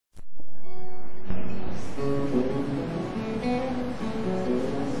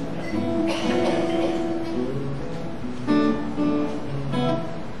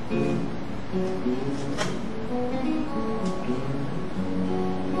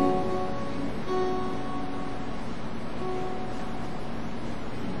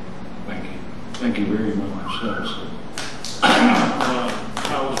Thank you very much.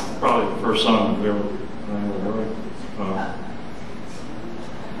 That was probably the first song I ever heard.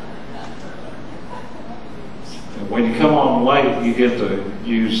 When you come on late, you get to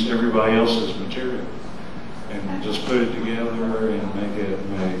use everybody else's material and just put it together and make it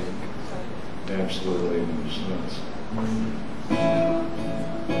make absolutely no sense.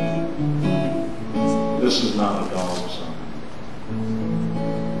 This is not a dog song.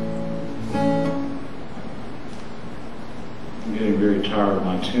 I'm getting very tired of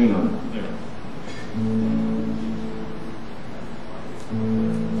my tuner there.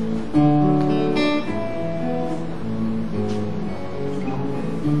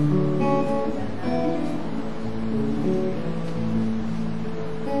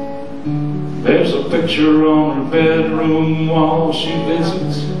 There's a picture on her bedroom wall she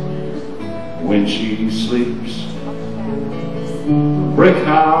visits when she sleeps. Brick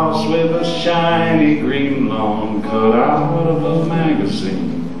house with a shiny green lawn cut out of a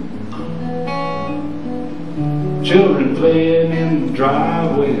magazine. Children playing in the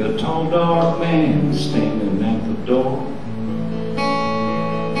driveway, a tall dark man standing at the door.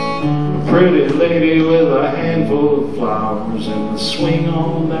 A pretty lady with a handful of flowers and the swing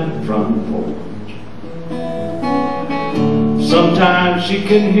on that front porch. Sometimes she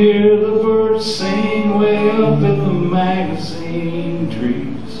can hear the birds sing way up in the magazine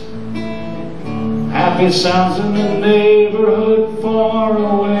trees. Happy sounds in the neighborhood far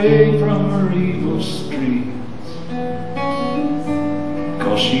away from her evil streets.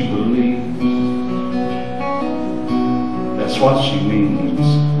 'Cause she believes that's what she means.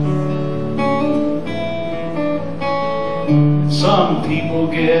 Some people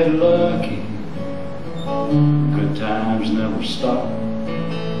get lucky, good times never stop.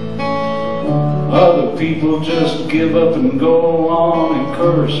 Other people just give up and go on and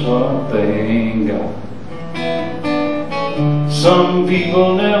curse what they ain't got. Some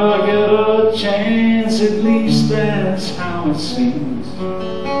people never get a chance, at least that's how it seems.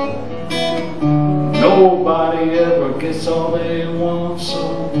 Nobody ever gets all they want,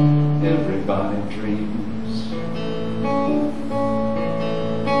 so everybody dreams.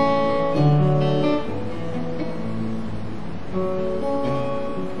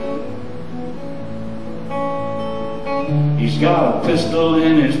 He's got a pistol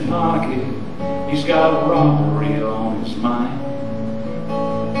in his pocket, he's got robbery on his mind.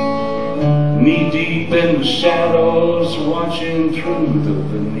 Knee deep in the shadows, watching through the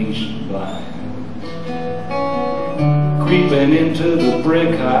Venetian blinds. Creeping into the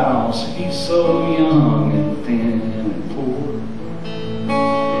brick house, he's so young and thin and poor.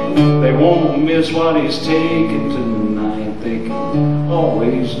 They won't miss what he's taking tonight, they can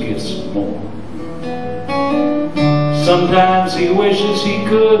always get some more. Sometimes he wishes he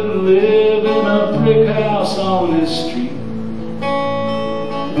could live in a brick house on this street.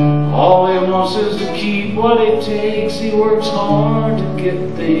 All he wants is to keep what it takes. He works hard to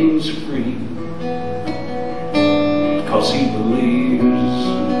get things free, 'cause he believes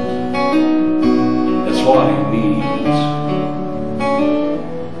that's what he needs.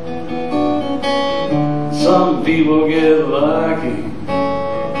 Some people get lucky,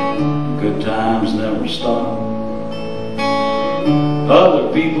 good times never stop. Other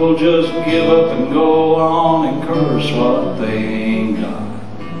people just give up and go on and curse what they ain't got.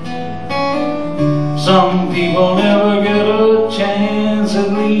 Some people never get a chance,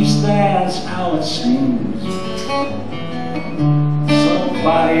 at least that's how it seems.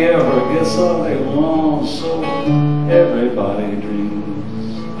 Somebody ever gets all they want, so everybody dreams.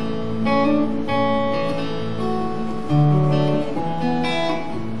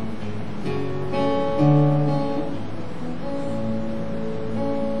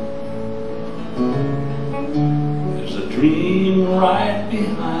 There's a dream right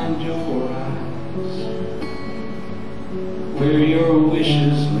behind your eyes, where your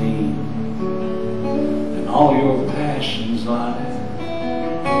wishes lean and all your passions lie.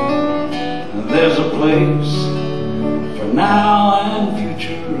 And there's a place for now and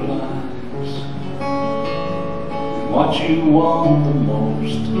future lives. And what you want the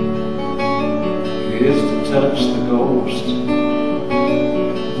most is to touch the ghost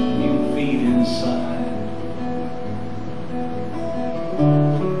you feed inside.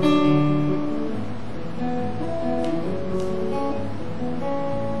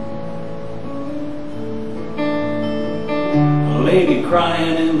 A lady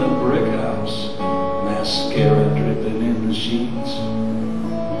crying in the brick house, mascara dripping in the sheets.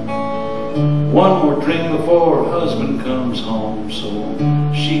 One more drink before her husband comes home so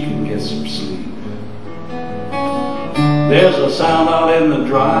she can get some sleep. There's a sound out in the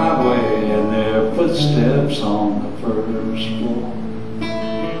driveway and their footsteps on the first floor.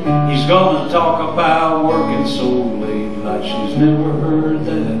 He's gonna talk about working so late like she's never heard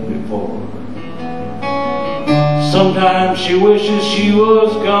that before. Sometimes she wishes she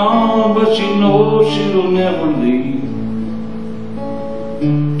was gone, but she knows she'll never leave.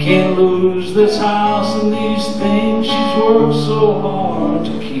 Can't lose this house and these things she's worked so hard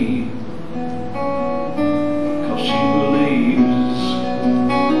to keep. 'Cause she believes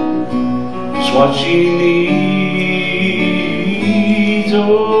it's what she needs.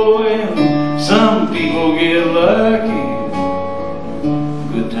 Oh, and some people get lucky,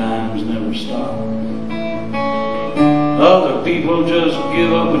 good times never stop. Other people just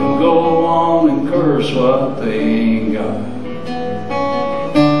give up and go on and curse what they ain't got.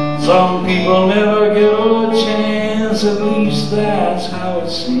 Some people never get a chance, at least that's how it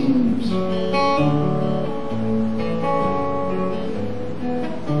seems.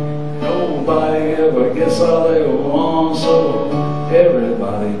 Nobody ever gets all they want, so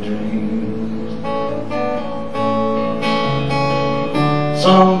everybody dreams.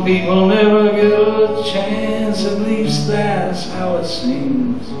 Some people never get a chance, at least that's how it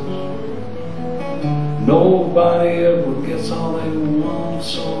seems. Nobody ever gets all they want,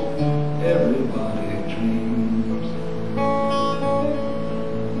 so everybody